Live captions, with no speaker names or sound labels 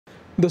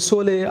د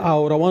سولې او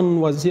روان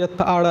وضعیت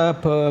په اړه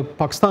په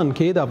پاکستان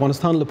کې د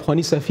افغانستان له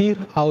پخواني سفیر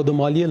او د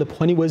مالیې له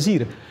پخواني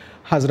وزیر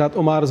حضرت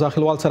عمر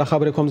زاخلوال سره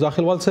خبرې کوم.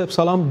 زاخلوال صاحب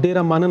سلام،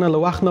 ډیره مننه له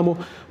وخت نه مو.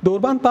 د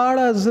اوربند په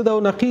اړه ضد او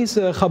نقیض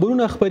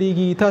خبرونه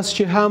خپریږي، تاسو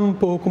چې هم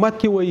په حکومت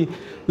کې وایي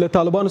له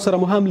طالبانو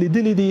سره مو هم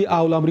لیدلي دي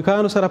او له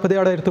امریکایانو سره په دې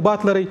اړه ارتباط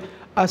لرئ،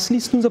 اصلي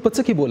ستونزه په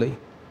څه کې بولئ؟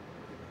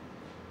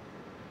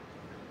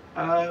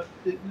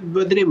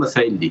 درې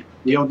مسایل دي.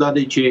 یو دا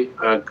دی چې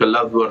که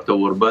لفظ ورته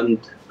اوربند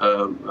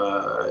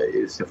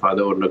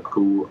استفاده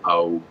ورنکړو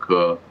او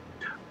که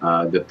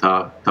د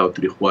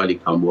تاوتریخوالي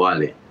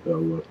کموالی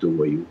ورته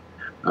ووایو،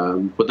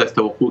 خو داسې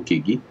توقع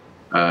کېږي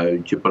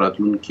چې په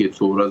راتلونکي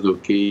څو ورځو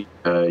کې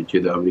چې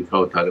د امریکا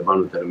او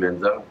طالبانو ترمنځ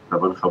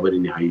طبعا خبرې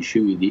نهایي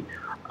شوي دي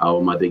او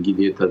مادګي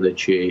دې ته ده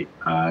چې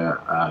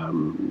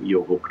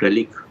یو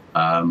هوکړلیک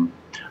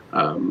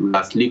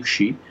لاسلیک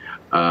شي،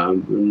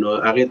 نو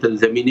هغې ته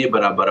زمینې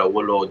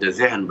برابرولو او د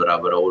ذهن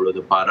برابرولو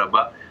دپاره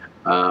به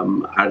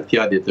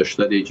اړتیا دې ته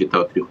شته دی چې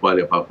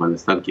تاوتریخوالی په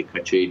افغانستان کې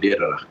کچه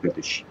ډېره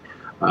راښکته شي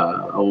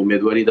او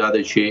امیدواري دا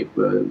ده چې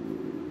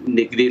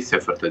نږدې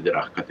صفر ته دې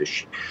راښکته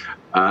شي.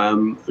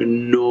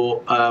 نو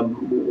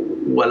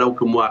ولو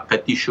که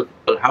موقتي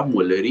شکل هم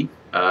ولري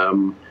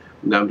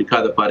د امریکا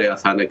دپاره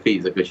اسانه کوي،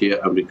 ځکه چې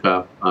امریکا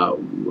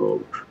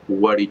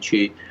غواړي چې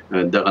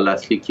دغه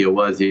لاسلیک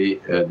یوازې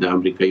د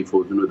امریکایي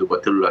فوجونو د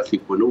وتلو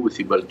لاسلیک ونه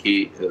اوسي، بلکې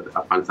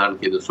افغانستان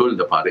کې د سولې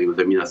دپاره یو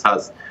زمین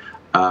اساس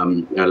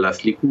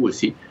لاسلیک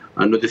ووسي.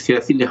 نو د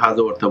سیاسي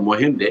لحاظه ورته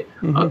مهم دی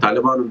او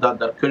طالبانو دا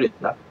درک کړې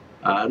ده.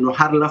 نو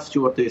هر لفظ چې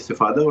ورته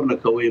استفاده ورنه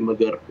کوي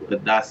مګر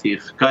داسې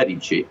ښکاري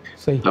چې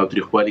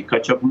تاوتریخوالي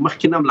کچه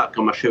مخکې نه هم لا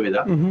کمه شوې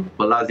ده،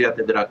 خو لا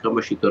زیاته دې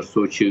راکمه شي تر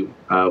څو چې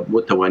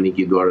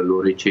وتوانېږي دواړه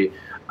لورې چې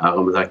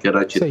هغه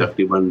مذاکرات چې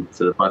تقریبا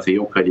څه د پاسه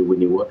یو کال یې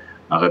ونیوه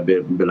هغه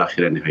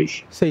بالاخره نهایي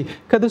شي. صحیح.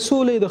 که د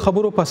سولې د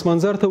خبرو پس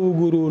منظر ته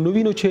وګورو نو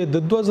وینو چې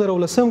د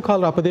 2010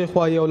 کال را په دې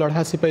خوا یو لړ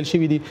هڅې پیل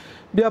شوي دي،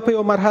 بیا په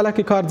یو مرحله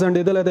کې کار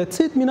ځنډېدلی دی.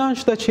 څه اطمینان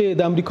شته چې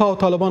د امریکا او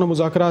طالبانو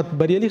مذاکرات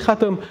بریالي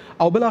ختم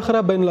او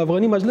بالاخره بین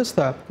الافغاني مجلس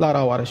ته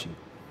لار هواره شي؟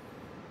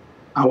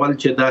 اول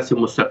چې داسې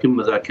مستقیم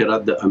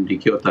مذاکرات د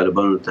امریکا او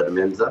طالبانو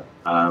ترمنځ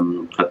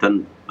قطعا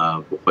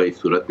په پای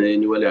صورت نه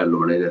نیولې.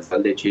 لومړی اصل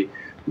دی چې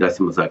داسې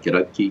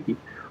مذاکرات کیږي،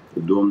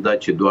 دوم دا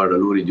چې دواړه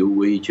لوري دی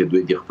وایي چې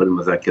دوی د خپل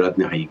مذاکرات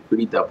نهایي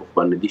کړي، دا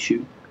پخوا نه دي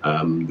شوي.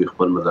 دوی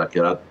خپل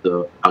مذاکرات د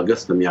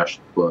اګست میاشت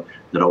په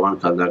روان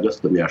کال د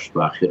اګست میاشت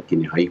په اخر کې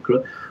نهایي کړه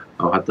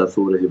او حتی څو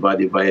ورځې بعد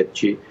باید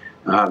چې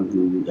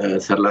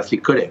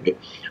سرلاسي کړی وي،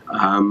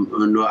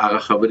 نو هغه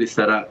خبرې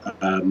سره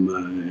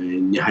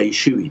نهایي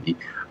شوي دي.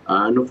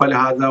 نو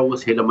فلهذا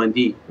اوس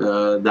هیلهمندي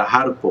د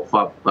هر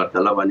پخوا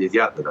پرتله باندې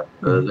زیاته ده،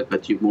 ځکه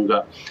چې موږ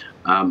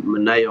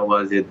نه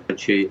یوازې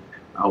چې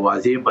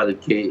اوازې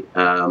بلکې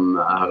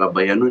هغه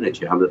بیانونه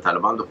چې هم د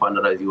طالبان د خوا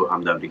نه راځي او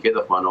هم د امریکا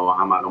د خوا نه او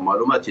هم هغه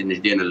معلومات چې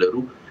نږدې نه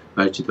لرو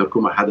چې تر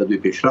کومه حده دوی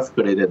پیشرفت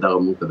کړی دی، دغه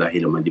موږ ته دا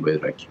هیلهمندي باید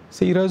راکړي.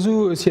 صحیح. راځو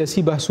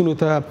سیاسي بحثونو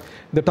ته.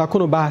 د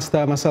ټاکنو بحث ته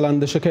مثلا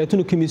د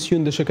شکایتونو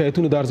کمیسیون د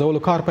شکایتونو د ارزولو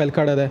کار پیل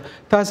کړی دی،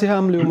 تاسې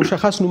هم له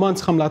مشخص نومان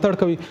څخه ملاتړ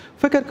کوئ.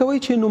 فکر کوئ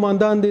چې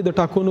نوماندان دې د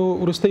ټاکنو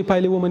وروستۍ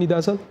پایلې ومني دا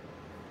ځل؟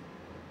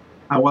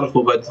 اول خو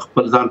باید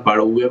خپل ځان په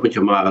اړه ووایم چې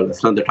ما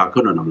اصلا د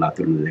ټاکنو نه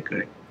ملاتړ نه دی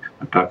کړی.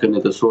 ټاکنې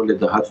د سولې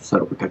د هڅو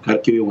سره په ټکر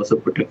کې وي، اوس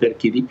په ټکر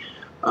کې دي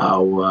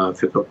او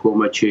فکر کوم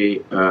چې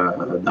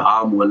د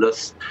عام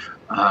ولس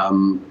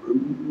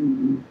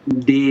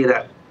ډېره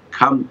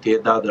کم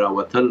تعداد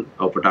راوتل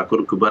او په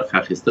ټاکنو کې برخه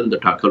اخیستل د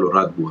ټاکلو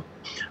رد و.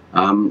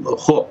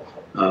 خو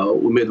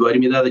امیدواري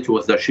مې دا ده چې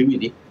اوس دا شوي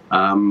دي،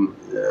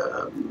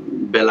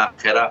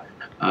 بالاخره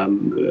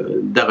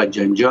دغه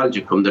جنجال چې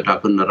کوم د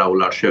ټاکنو نه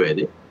راولاړ شوی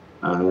دی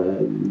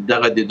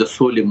دغه د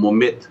سولې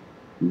مومت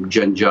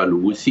جنجال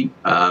وسی،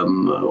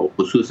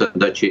 خصوصا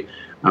دا چې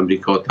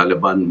امریکا او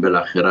طالبان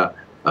بالاخره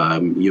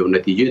یو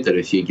نتیجې ته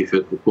رسیږي.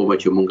 فکر کوم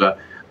چې مونږ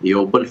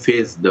یو بل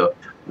فیز د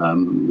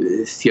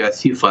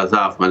سیاسي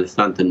فضا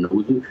افغانستان ته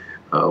نوځو،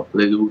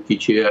 خدای دې وکړي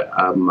چې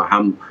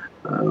هم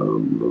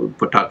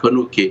په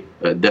ټاکنو کې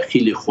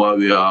داخلي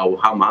خواوې او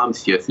هم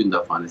سیاسيون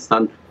د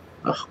افغانستان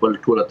خپل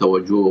ټوله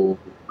توجه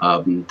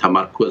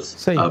تمرکز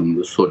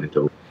سولې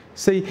ته.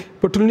 صحیح.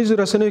 په ټولنیزو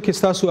رسنیو کې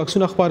ستاسو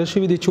عکسونه خپاره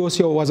شوي دي چې اوس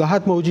یو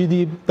وضاحت موجود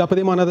دي، دا په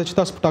دې معنی ده چې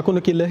تاسو په ټاکنو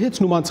کې له هیڅ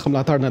نومان څخه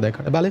ملاتړ نه دی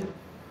کړی؟ بله،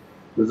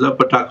 زه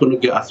په ټاکنو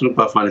کې اصلا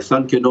په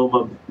افغانستان کې نه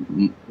وم،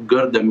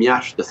 ګرد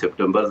میاشت د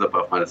سپټمبر زه په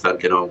افغانستان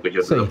کې نه وم، که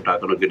چېرته زه په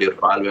ټاکنو کې ډېر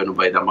فعال وی نو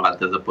باید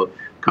همالته زه په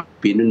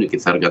کمپینونو کې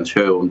څرګند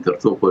شوی وم، تر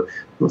څو په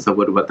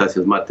تصور به تاسې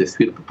زما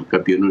تصویر په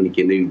کمپینونو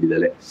کې نه وي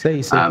لیدلی.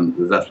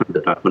 زه اصلا د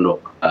ټاکنو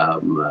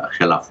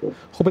خلاف وم.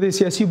 خو په دې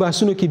سیاسي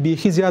بحثونو کې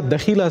بیخي زیات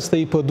دخیل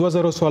هستئ. په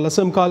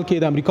 2014 کال کې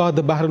د امریکا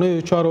د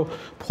بهرنیو چارو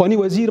پخواني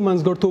وزیر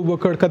منځګړیتوب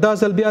وکړ، که دا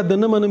ځل بیا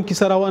د نه منم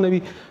کیسه روانه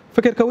وي،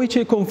 فکر کوئ چې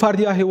کوم فرد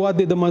یا هیواد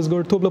د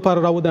منځګړیتوب لپاره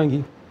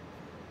راودانګي؟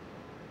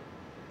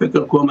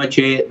 فکر کوم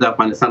چې د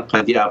افغانستان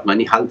قضیه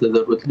افغاني حل ته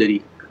ضرورت لري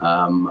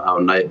او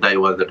دا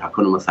یوازې د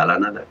ټاکنو مسله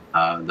نه ده.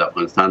 د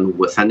افغانستان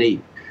اوسنۍ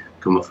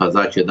کومه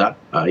فضا چې ده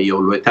یو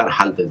لویتر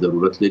حل ته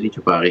ضرورت لري چې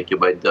په هغې کې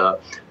باید د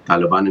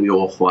طالبانو یو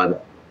خوا ده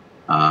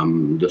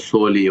د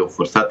سولې یو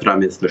فرصت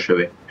رامنځته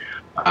شوی.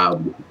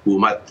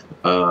 حکومت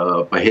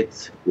په هیڅ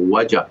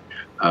وجه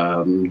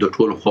د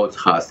ټول خو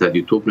څخه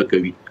استازیتوب نه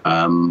کوي.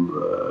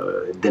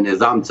 د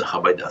نظام څخه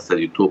باید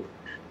استازیتوب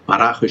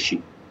پراخ شي.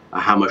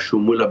 هم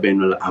شموله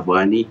بین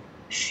الافغاني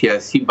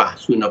سیاسي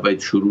بحثونه باید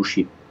شروع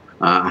شي.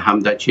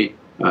 همدا چې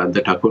د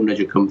ټاکنو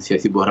نه کوم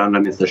سیاسي بحران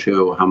رامنځته شوی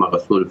او همغه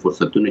ټول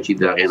فرصتونه چې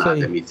د هغې نه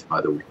ادمي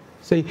استفاده وکړي.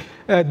 صحیح.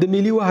 د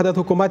ملي وحدت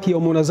حکومت یو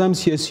منظم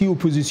سیاسي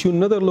اپوزیسیون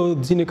نه درلود.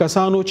 ځینې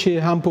کسانو چې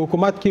هم په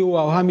حکومت کې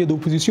او هم د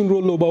اپوزیسیون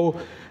رول لوباوه.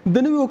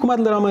 د نوي حکومت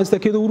له رامنځته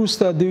کېدو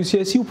وروسته د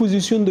سیاسي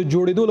اپوزیسیون د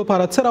جوړېدو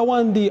لپاره څه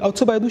روان دي او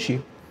څه باید وشي؟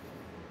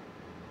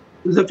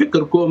 زه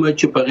فکر کوم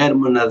چې په غیر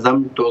منظم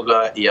توګه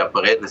یا په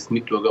غیر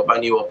رسمي توګه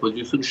باندې یو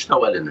اپوزیسیون شته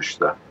ولې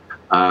نشته.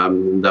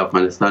 د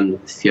افغانستان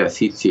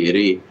سیاسي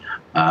څېرې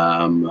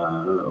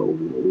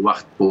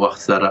وخت په وخت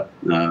سره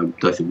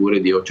تاسو ګورئ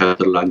د یو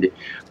چتر لاندې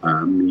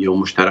یو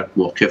مشترک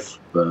موقف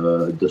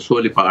د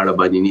سولې په اړه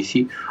باندې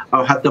نیسي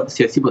او حتی په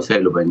سیاسي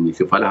مسایلو باندې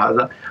نیسي.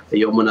 فلهذا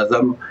یو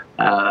منظم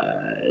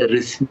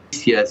رسمي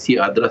سیاسي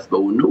ادرس به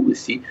ونه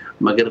وسی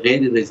مګر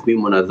غیر رسمي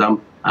منظم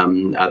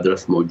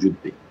ادرس موجود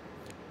دی.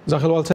 زاخلوال